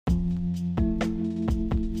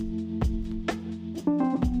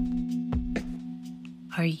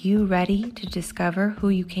Are you ready to discover who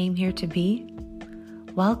you came here to be?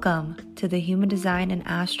 Welcome to the Human Design and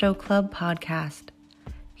Astro Club podcast.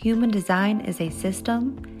 Human Design is a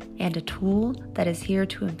system and a tool that is here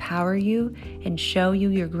to empower you and show you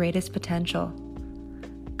your greatest potential.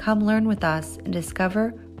 Come learn with us and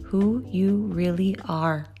discover who you really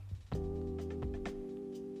are.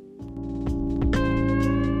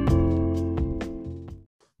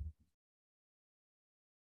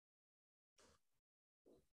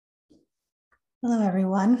 Hello,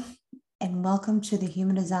 everyone, and welcome to the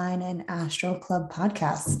Human Design and Astro Club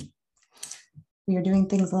podcast. We are doing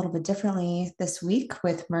things a little bit differently this week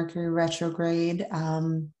with Mercury retrograde,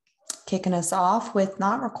 kicking us off with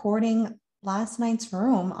not recording last night's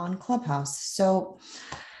room on Clubhouse. So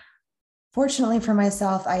fortunately for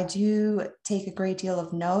myself, I do take a great deal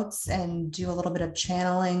of notes and do a little bit of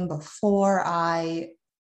channeling before I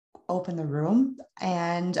open the room.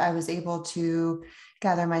 And I was able to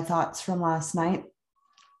gather my thoughts from last night.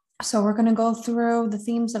 So we're going to go through the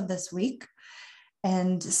themes of this week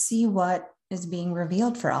and see what is being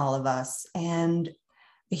revealed for all of us. And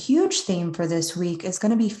a huge theme for this week is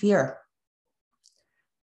going to be fear.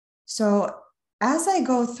 So as I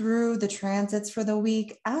go through the transits for the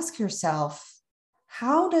week, ask yourself,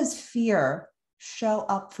 how does fear show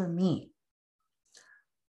up for me?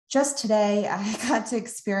 Just today, I got to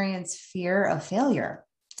experience fear of failure,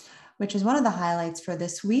 which is one of the highlights for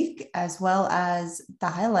this week, as well as the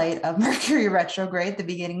highlight of Mercury retrograde, the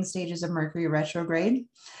beginning stages of Mercury retrograde.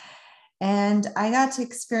 And I got to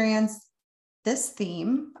experience this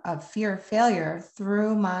theme of fear of failure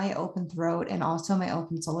through my open throat and also my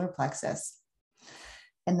open solar plexus,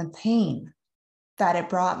 and the pain that it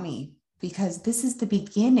brought me, because this is the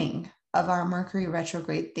beginning of our Mercury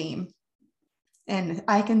retrograde theme. And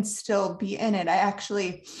I can still be in it. I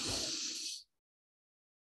actually,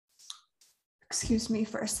 excuse me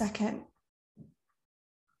for a second.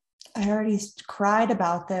 I already cried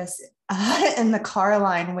about this in the car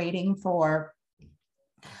line waiting for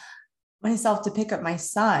myself to pick up my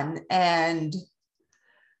son, and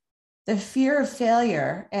the fear of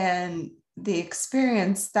failure and the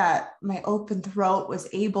experience that my open throat was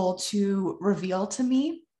able to reveal to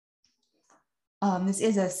me. This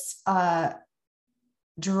is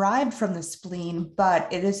derived from the spleen,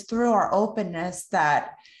 but it is through our openness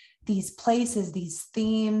that these places, these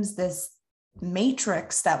themes, this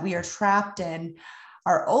matrix that we are trapped in,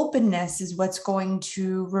 our openness is what's going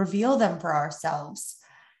to reveal them for ourselves.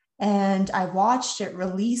 And I watched it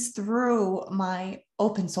release through my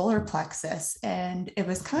open solar plexus. And it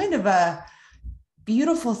was kind of a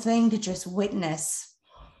beautiful thing to just witness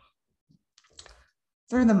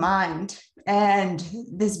through the mind, and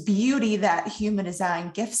this beauty that human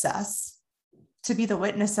design gifts us to be the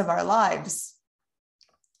witness of our lives.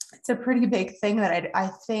 It's a pretty big thing that I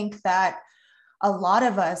think that a lot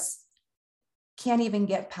of us can't even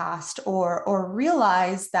get past or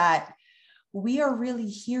realize that we are really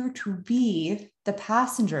here to be the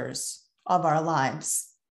passengers of our lives.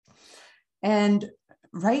 And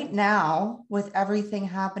right now, with everything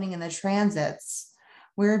happening in the transits,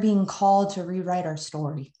 we're being called to rewrite our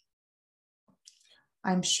story.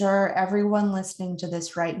 I'm sure everyone listening to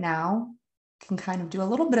this right now can kind of do a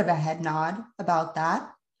little bit of a head nod about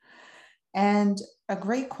that. And a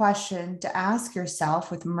great question to ask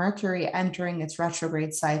yourself with Mercury entering its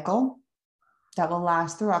retrograde cycle that will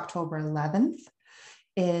last through October 11th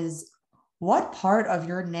is, what part of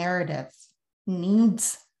your narrative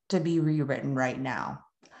needs to be rewritten right now?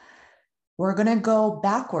 We're going to go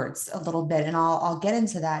backwards a little bit, and I'll get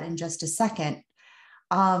into that in just a second.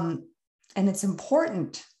 And it's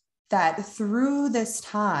important that through this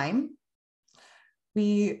time,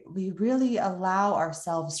 we really allow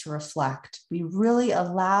ourselves to reflect. We really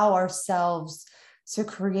allow ourselves to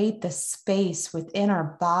create the space within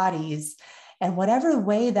our bodies. And whatever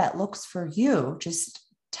way that looks for you, just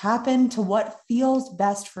tap into what feels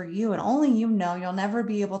best for you. And only you know. You'll never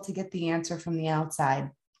be able to get the answer from the outside.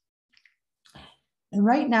 And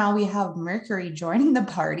right now we have Mercury joining the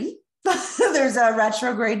party. There's a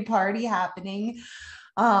retrograde party happening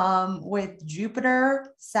with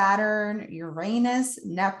Jupiter, Saturn, Uranus,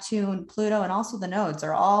 Neptune, Pluto, and also the nodes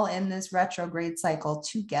are all in this retrograde cycle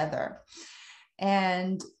together.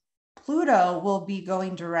 And Pluto will be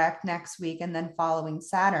going direct next week and then following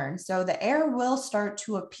Saturn. So the air will start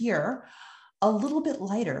to appear a little bit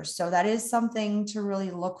lighter. So that is something to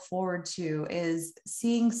really look forward to, is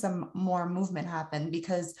seeing some more movement happen,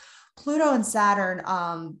 because Pluto and Saturn,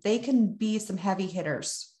 they can be some heavy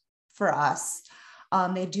hitters for us.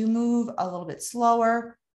 They do move a little bit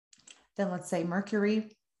slower than, let's say,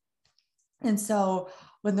 Mercury. And so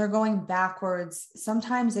when they're going backwards,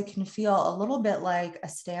 sometimes it can feel a little bit like a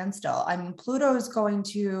standstill. I mean, Pluto is going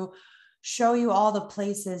to show you all the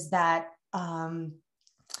places that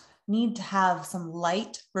need to have some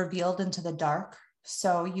light revealed into the dark.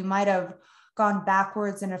 So you might have gone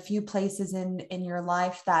backwards in a few places in your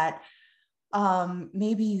life that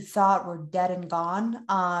maybe you thought were dead and gone.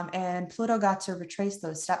 And Pluto got to retrace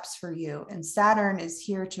those steps for you. And Saturn is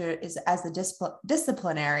here is as the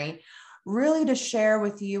disciplinary, really to share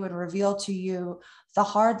with you and reveal to you the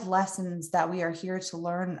hard lessons that we are here to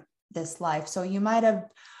learn this life. So you might have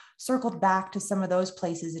circled back to some of those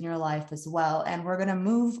places in your life as well. And we're going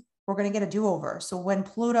to get a do-over. So when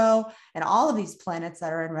Pluto and all of these planets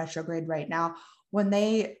that are in retrograde right now, when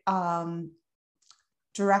they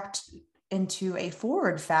direct into a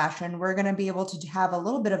forward fashion, we're going to be able to have a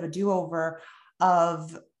little bit of a do-over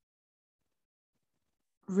of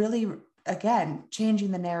really, again,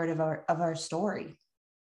 changing the narrative of our story.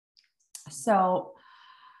 So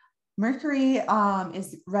Mercury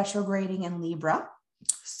is retrograding in Libra.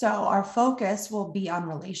 So our focus will be on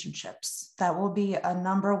relationships. That will be a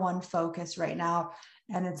number one focus right now.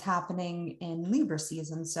 And it's happening in Libra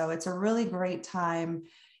season. So it's a really great time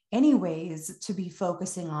anyways to be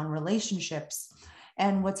focusing on relationships.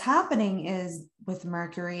 And what's happening is with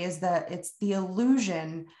Mercury is that it's the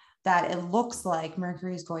illusion that it looks like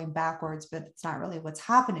Mercury is going backwards, but it's not really what's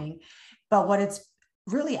happening. But what it's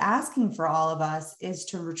really asking for all of us is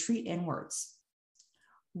to retreat inwards.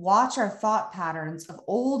 Watch our thought patterns of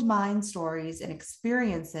old mind stories and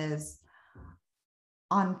experiences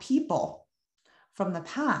on people from the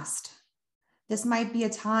past. This might be a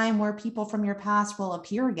time where people from your past will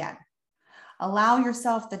appear again. Allow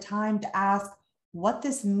yourself the time to ask what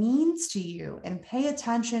this means to you and pay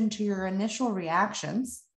attention to your initial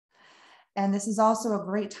reactions. And this is also a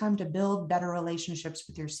great time to build better relationships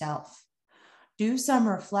with yourself. Do some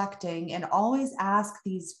reflecting and always ask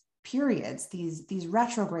these periods, these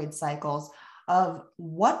retrograde cycles of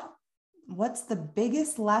what's the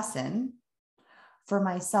biggest lesson for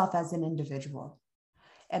myself as an individual.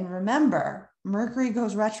 And remember, Mercury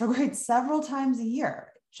goes retrograde several times a year.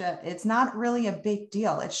 It's not really a big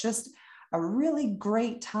deal. It's just a really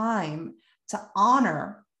great time to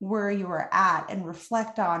honor where you are at and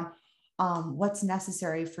reflect on what's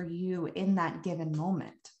necessary for you in that given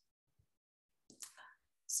moment.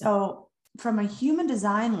 So from a human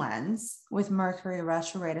design lens with Mercury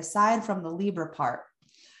retrograde, aside from the Libra part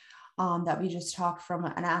that we just talked from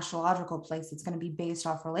an astrological place, it's going to be based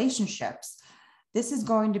off relationships. This is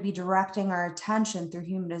going to be directing our attention through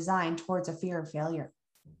human design towards a fear of failure,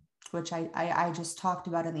 which I just talked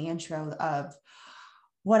about in the intro of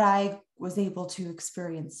what I was able to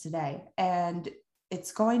experience today. And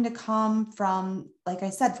it's going to come from, like I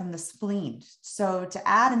said, from the spleen. So to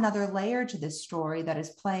add another layer to this story that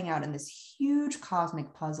is playing out in this huge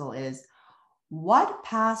cosmic puzzle is what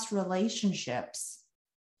past relationships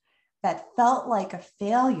that felt like a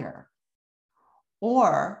failure,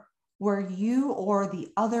 or where you or the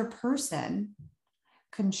other person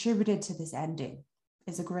contributed to this ending,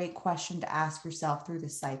 is a great question to ask yourself through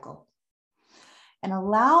this cycle. And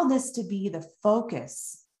allow this to be the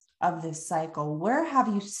focus of this cycle. Where have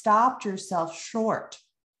you stopped yourself short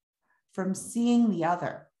from seeing the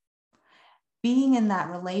other, being in that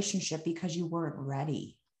relationship because you weren't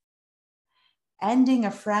ready, ending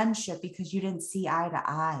a friendship because you didn't see eye to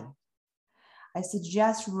eye? I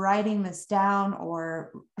suggest writing this down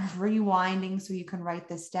or rewinding so you can write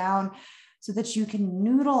this down so that you can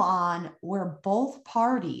noodle on where both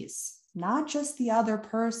parties, not just the other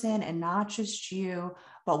person and not just you,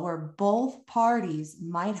 but where both parties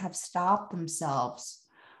might have stopped themselves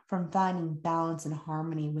from finding balance and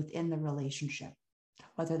harmony within the relationship,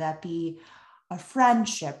 whether that be a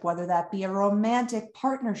friendship, whether that be a romantic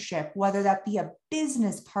partnership, whether that be a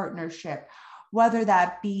business partnership, whether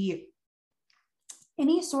that be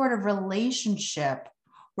any sort of relationship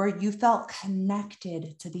where you felt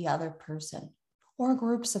connected to the other person or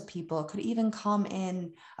groups of people. It could even come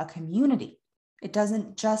in a community. It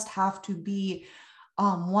doesn't just have to be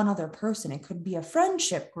one other person. It could be a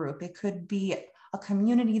friendship group. It could be a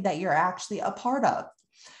community that you're actually a part of.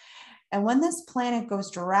 And when this planet goes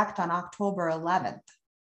direct on October 11th,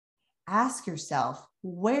 ask yourself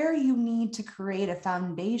where you need to create a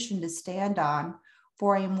foundation to stand on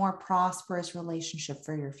for a more prosperous relationship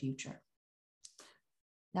for your future.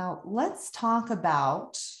 Now, let's talk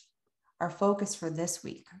about our focus for this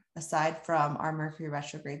week, aside from our Mercury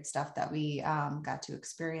retrograde stuff that we got to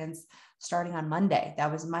experience starting on Monday.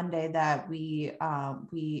 That was Monday that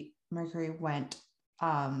Mercury went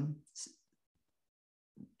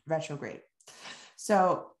retrograde.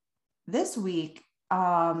 So this week,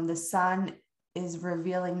 the sun is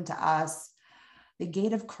revealing to us the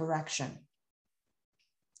gate of correction.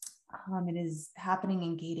 It is happening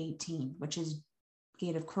in gate 18, which is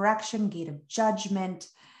gate of correction, gate of judgment,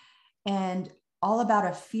 and all about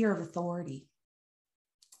a fear of authority.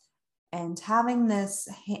 And having this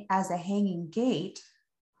as a hanging gate,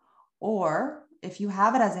 or if you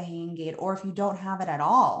have it as a hanging gate, or if you don't have it at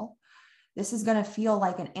all, this is going to feel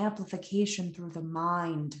like an amplification through the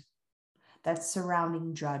mind that's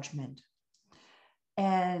surrounding judgment.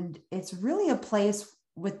 And it's really a place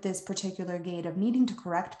with this particular gate of needing to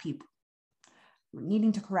correct people.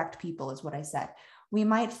 Needing to correct people is what I said. We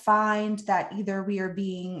might find that either we are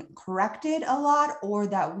being corrected a lot or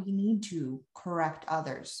that we need to correct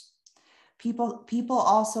others. People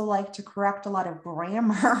also like to correct a lot of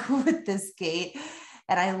grammar with this gate.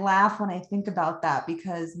 And I laugh when I think about that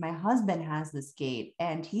because my husband has this gate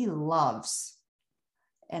and he loves,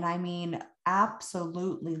 and I mean,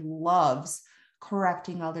 absolutely loves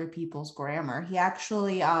correcting other people's grammar. He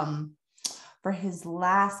actually, for his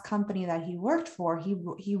last company that he worked for,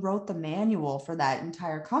 he wrote the manual for that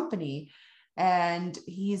entire company, and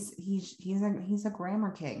he's a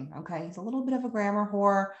grammar king. Okay, he's a little bit of a grammar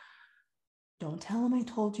whore. Don't tell him I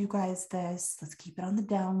told you guys this. Let's keep it on the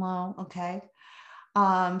down low. Okay,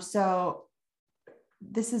 so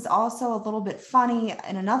this is also a little bit funny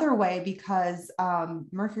in another way because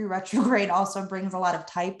Mercury retrograde also brings a lot of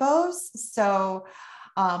typos. So,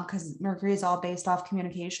 because Mercury is all based off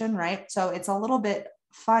communication, right? So it's a little bit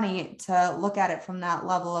funny to look at it from that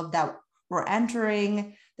level of that we're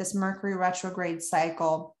entering this Mercury retrograde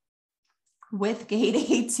cycle with gate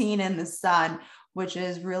 18 in the sun, which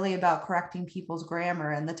is really about correcting people's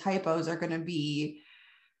grammar. And the typos are going to be,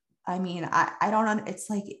 I mean, I don't know. It's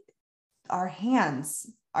like, our hands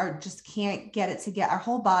are just can't get it together. Our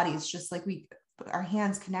whole body is just like our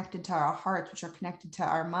hands connected to our hearts, which are connected to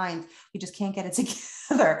our minds. We just can't get it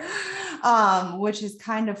together, which is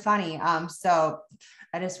kind of funny. So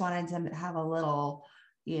I just wanted to have a little,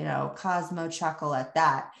 Cosmo chuckle at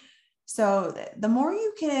that. So the more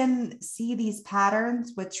you can see these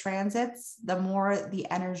patterns with transits, the more the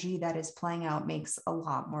energy that is playing out makes a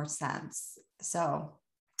lot more sense. So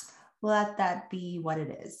let that be what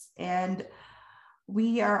it is. And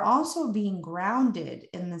we are also being grounded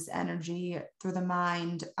in this energy through the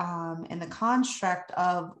mind and the construct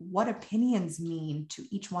of what opinions mean to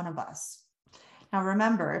each one of us. Now,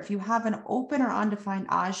 remember, if you have an open or undefined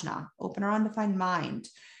ajna, open or undefined mind,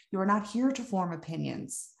 you are not here to form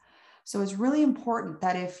opinions. So it's really important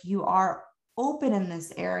that if you are open in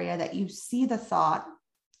this area, that you see the thought,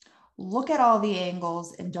 look at all the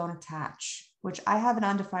angles and don't attach, which I have an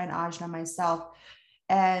undefined ajna myself.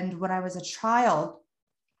 And when I was a child,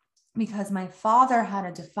 because my father had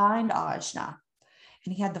a defined ajna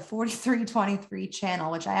and he had the 4323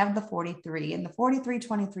 channel, which I have the 43, and the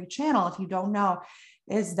 4323 channel, if you don't know,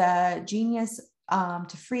 is the genius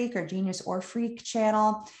to freak or genius or freak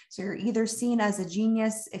channel. So you're either seen as a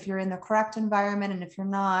genius if you're in the correct environment, and if you're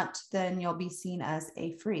not, then you'll be seen as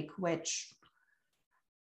a freak, which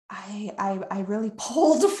I really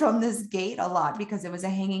pulled from this gate a lot because it was a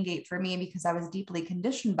hanging gate for me because I was deeply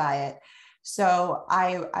conditioned by it. So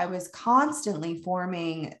I was constantly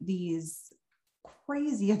forming these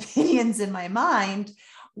crazy opinions in my mind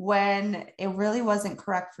when it really wasn't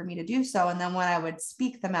correct for me to do so. And then when I would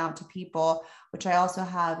speak them out to people, which I also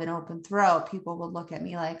have an open throat, people would look at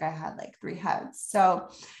me like I had like 3 heads. So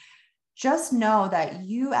just know that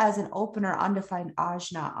you as an open or undefined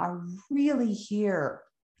ajna are really here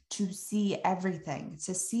to see everything,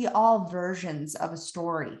 to see all versions of a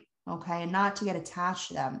story, okay, and not to get attached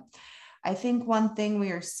to them. I think one thing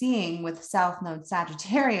we are seeing with South Node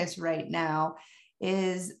Sagittarius right now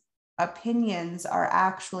is opinions are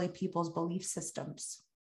actually people's belief systems,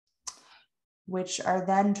 which are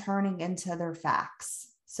then turning into their facts.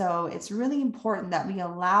 So it's really important that we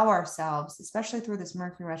allow ourselves, especially through this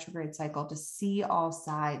Mercury retrograde cycle, to see all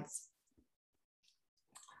sides.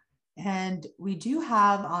 And we do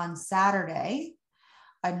have on Saturday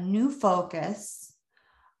a new focus,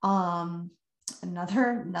 another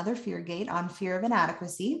fear gate on fear of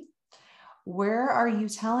inadequacy. Where are you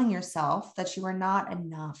telling yourself that you are not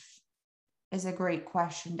enough is a great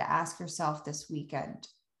question to ask yourself this weekend.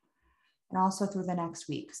 And also through the next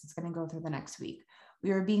week, because it's going to go through the next week.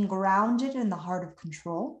 We are being grounded in the heart of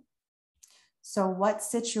control. So what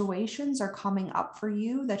situations are coming up for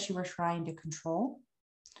you that you are trying to control?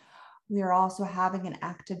 We are also having an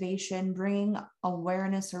activation, bringing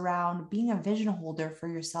awareness around being a vision holder for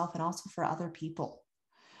yourself and also for other people.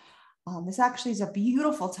 This actually is a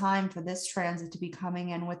beautiful time for this transit to be coming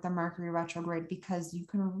in with the Mercury retrograde, because you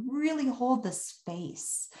can really hold the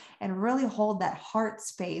space and really hold that heart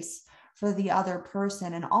space for the other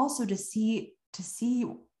person, and also to see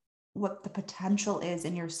what the potential is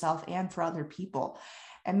in yourself and for other people.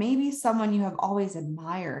 And maybe someone you have always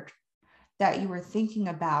admired that you were thinking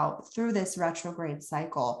about through this retrograde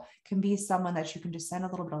cycle can be someone that you can just send a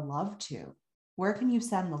little bit of love to. Where can you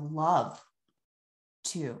send the love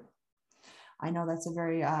to? I know that's a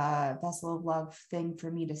very vessel of love thing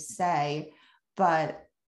for me to say, but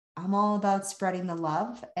I'm all about spreading the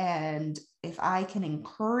love. And if I can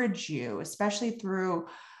encourage you, especially through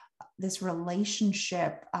this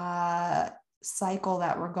relationship cycle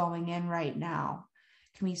that we're going in right now,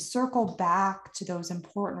 can we circle back to those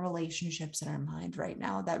important relationships in our mind right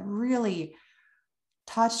now that really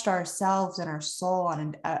touched ourselves and our soul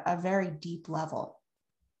on a very deep level?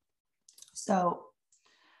 So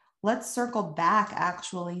let's circle back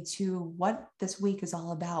actually to what this week is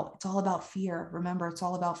all about. It's all about fear. Remember, it's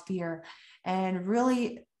all about fear, and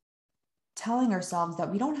really telling ourselves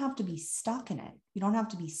that we don't have to be stuck in it. We don't have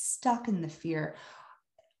to be stuck in the fear.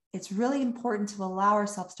 It's really important to allow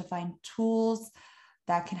ourselves to find tools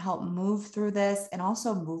that can help move through this, and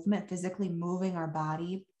also movement, physically moving our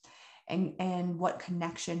body, and what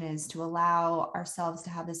connection is, to allow ourselves to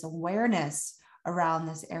have this awareness around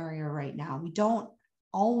this area right now. We don't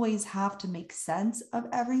always have to make sense of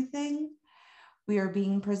everything we are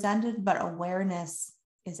being presented, but awareness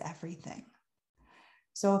is everything.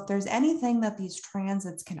 So if there's anything that these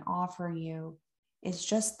transits can offer you, it's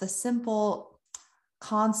just the simple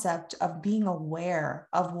concept of being aware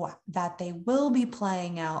of that they will be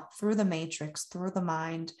playing out through the matrix, through the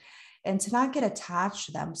mind, and to not get attached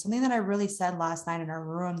to them. Something that I really said last night in our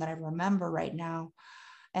room that I remember right now,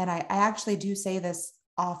 and I actually do say this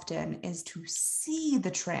often, is to see the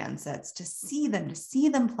transits, to see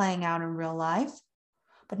them playing out in real life,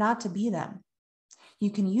 but not to be them. You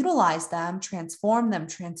can utilize them, transform them,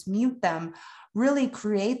 transmute them, really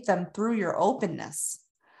create them through your openness,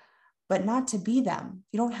 but not to be them.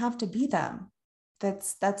 You don't have to be them.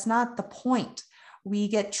 That's not the point. We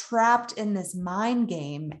get trapped in this mind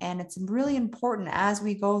game, and it's really important as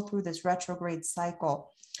we go through this retrograde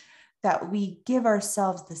cycle that we give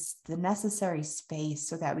ourselves the necessary space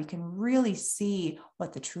so that we can really see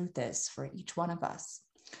what the truth is for each one of us.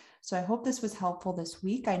 So I hope this was helpful this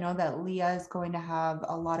week. I know that Leah is going to have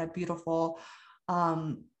a lot of beautiful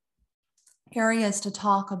areas to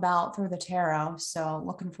talk about through the tarot. So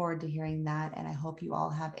looking forward to hearing that. And I hope you all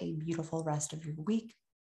have a beautiful rest of your week.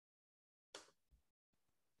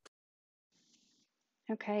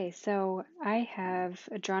 Okay, so I have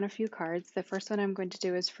drawn a few cards. The first one I'm going to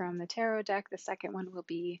do is from the tarot deck. The second one will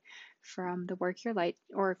be from the Work Your Light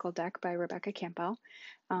Oracle deck by Rebecca Campbell.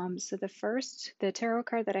 So the tarot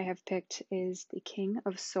card that I have picked is the King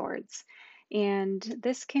of Swords. And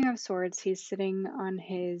this King of Swords, he's sitting on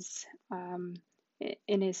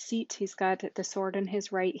in his seat. He's got the sword in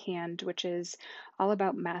his right hand, which is all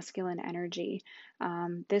about masculine energy.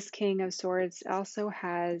 This King of Swords also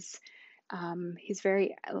has he's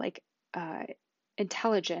very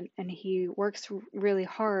intelligent, and he works really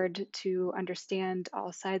hard to understand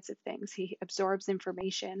all sides of things. He absorbs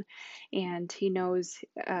information, and he knows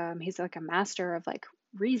he's like a master of like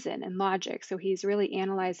reason and logic. So he's really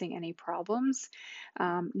analyzing any problems,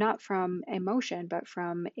 not from emotion, but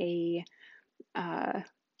from uh,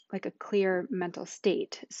 a clear mental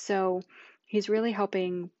state. So he's really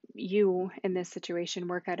helping you in this situation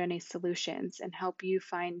work out any solutions and help you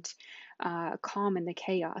find calm in the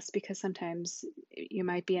chaos, because sometimes you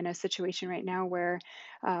might be in a situation right now where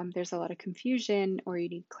there's a lot of confusion, or you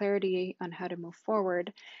need clarity on how to move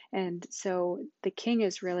forward. And so the king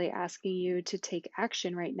is really asking you to take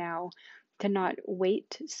action right now, to not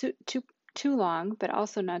wait too long, but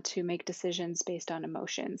also not to make decisions based on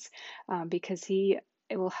emotions, because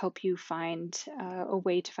it will help you find a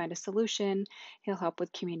way to find a solution. He'll help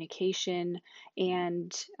with communication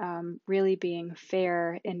and really being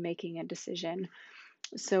fair in making a decision.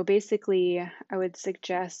 So basically, I would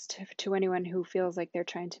suggest to anyone who feels like they're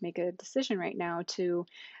trying to make a decision right now to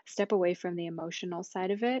step away from the emotional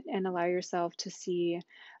side of it and allow yourself to see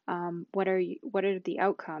what are the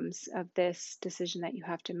outcomes of this decision that you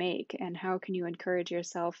have to make, and how can you encourage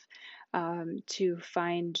yourself to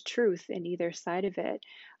find truth in either side of it.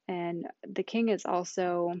 And the king is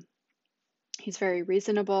also, he's very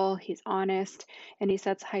reasonable, he's honest, and he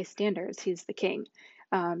sets high standards. He's the king.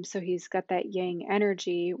 So he's got that yang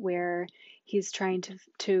energy where he's trying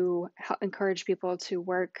to encourage people to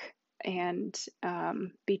work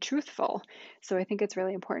be truthful. So I think it's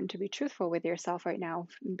really important to be truthful with yourself right now,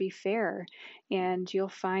 and be fair, and you will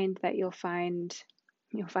find that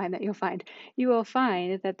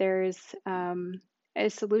there's a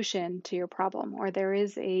solution to your problem, or there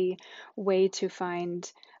is a way to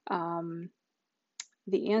find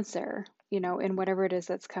the answer, in whatever it is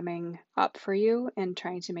that's coming up for you and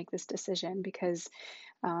trying to make this decision, because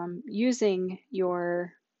using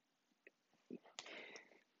your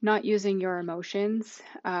not using your emotions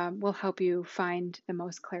will help you find the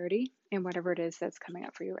most clarity in whatever it is that's coming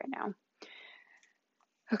up for you right now.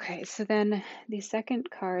 Okay, so then the second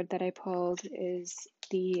card that I pulled is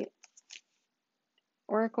the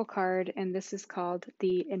Oracle card, and this is called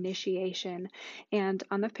the Initiation. And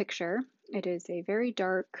on the picture, it is a very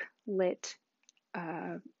dark lit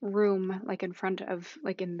room, like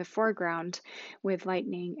in the foreground with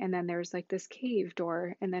lightning, and then there's like this cave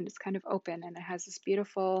door, and then it's kind of open, and it has this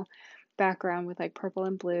beautiful background with like purple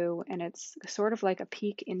and blue, and it's sort of like a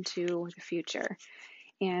peek into the future.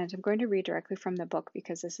 And I'm going to read directly from the book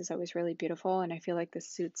because this is always really beautiful, and I feel like this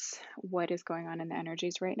suits what is going on in the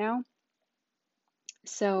energies right now.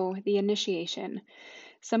 So, the initiation.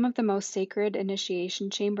 Some of the most sacred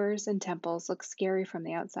initiation chambers and temples look scary from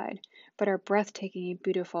the outside, but are breathtakingly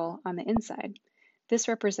beautiful on the inside. This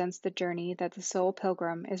represents the journey that the soul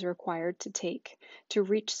pilgrim is required to take to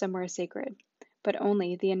reach somewhere sacred, but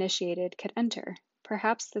only the initiated can enter.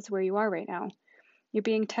 Perhaps that's where you are right now. You're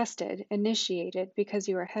being tested, initiated, because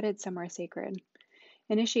you are headed somewhere sacred.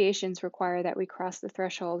 Initiations require that we cross the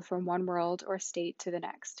threshold from one world or state to the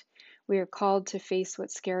next. We are called to face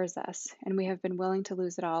what scares us, and we have been willing to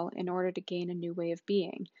lose it all in order to gain a new way of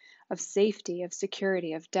being, of safety, of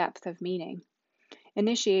security, of depth, of meaning.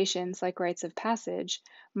 Initiations, like rites of passage,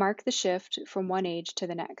 mark the shift from one age to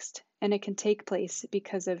the next, and it can take place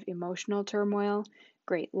because of emotional turmoil,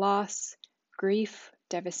 great loss, grief,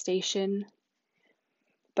 devastation.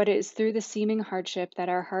 But it is through the seeming hardship that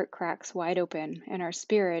our heart cracks wide open and our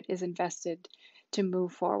spirit is invested to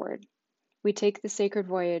move forward. We take the sacred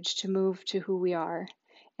voyage to move to who we are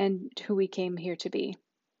and who we came here to be.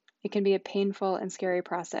 It can be a painful and scary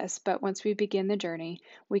process, but once we begin the journey,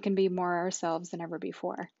 we can be more ourselves than ever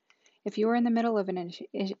before. If you are in the middle of an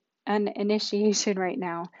initiation right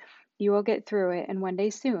now, you will get through it, and one day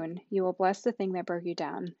soon, you will bless the thing that broke you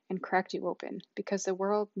down and cracked you open, because the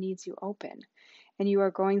world needs you open, and you are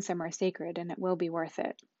going somewhere sacred, and it will be worth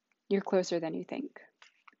it. You're closer than you think.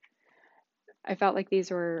 I felt like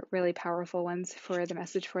these were really powerful ones for the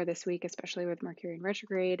message for this week, especially with Mercury in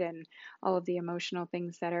retrograde and all of the emotional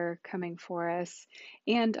things that are coming for us,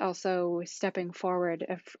 and also stepping forward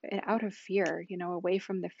out of fear, away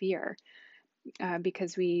from the fear,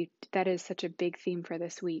 because that is such a big theme for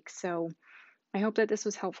this week. So I hope that this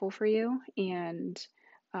was helpful for you, and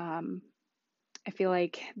I feel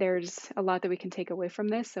like there's a lot that we can take away from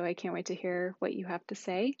this, so I can't wait to hear what you have to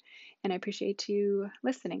say, and I appreciate you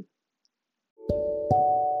listening.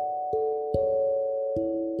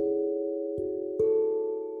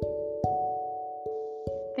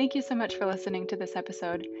 Thank you so much for listening to this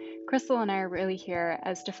episode. Crystal and I are really here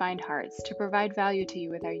as Defined Hearts to provide value to you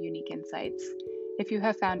with our unique insights. If you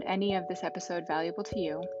have found any of this episode valuable to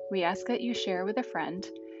you, we ask that you share with a friend,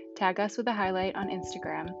 tag us with a highlight on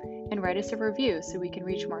Instagram, and write us a review so we can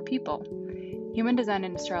reach more people. Human design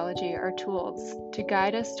and astrology are tools to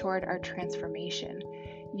guide us toward our transformation.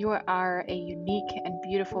 You are a unique and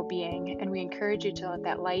beautiful being, and we encourage you to let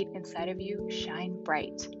that light inside of you shine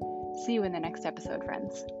bright. See you in the next episode,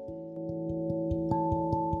 friends.